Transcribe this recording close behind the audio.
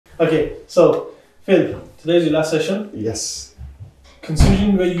Okay, so Phil, today's your last session. Yes.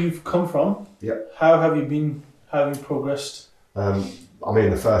 Considering where you've come from, Yep. how have you been? How have you progressed? I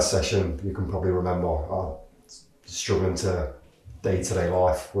mean, the first session, you can probably remember, I was struggling to day-to-day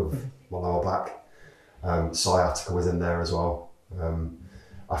life with my lower back. Sciatica was in there as well.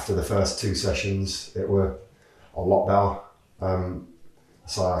 After the first 2 sessions, it were a lot better.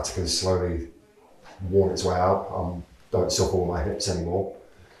 Sciatica's slowly worn its way out. I don't suffer with my hips anymore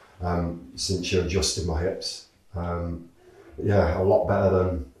since you adjusted my hips. Yeah, a lot better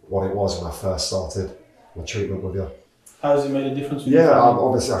than what it was when I first started my treatment with you. How has it made a difference? Yeah,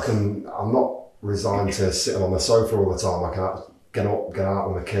 obviously I'm not resigned to sitting on the sofa all the time. I can get up, get out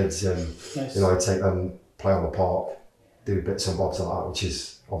with my kids and, Nice. take them, play on the park, do bits and bobs like that, which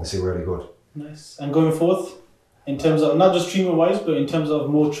is obviously really good. Nice. And going forth, in terms of, not just treatment wise, but in terms of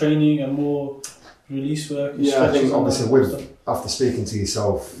more training and more release work? Yeah, I think stretches obviously after speaking to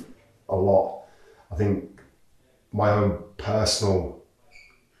yourself a lot, I think my own personal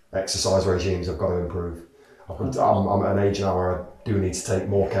exercise regimes have got to improve. I'm at an age now where I do need to take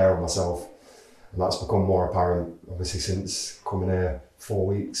more care of myself, and that's become more apparent obviously since coming here 4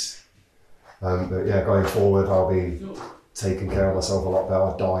 weeks. But yeah, going forward I'll be taking care of myself a lot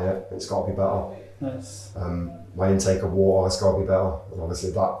better. Diet, it's got to be better. Nice. My intake of water has got to be better, and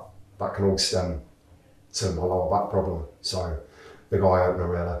obviously that can all stem to my lower back problem. So big eye opener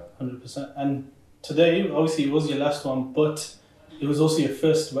really. 100%. And today, obviously it was your last one, but it was also your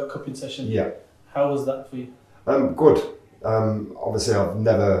first wet cupping session. Yeah. How was that for you? Good. Obviously I've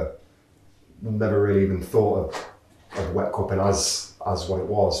never really even thought of wet cupping as what it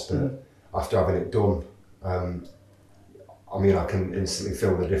was, but after having it done, I mean, I can instantly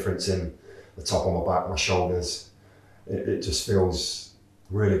feel the difference in the top of my back, my shoulders. It just feels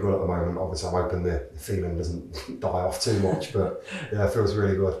really good at the moment. Obviously I'm hoping the feeling doesn't die off too much, but yeah, it feels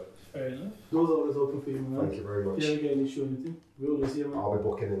really good. Fair enough. Doors are always open for you, man. Thank you very much. If you ever get any issue or anything, we're always here, man. I'll be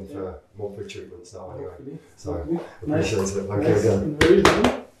booking in for monthly treatments now anyway. Hopefully. So Nice. appreciate it. Thank you Nice. again. Very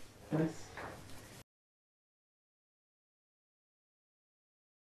good. Nice.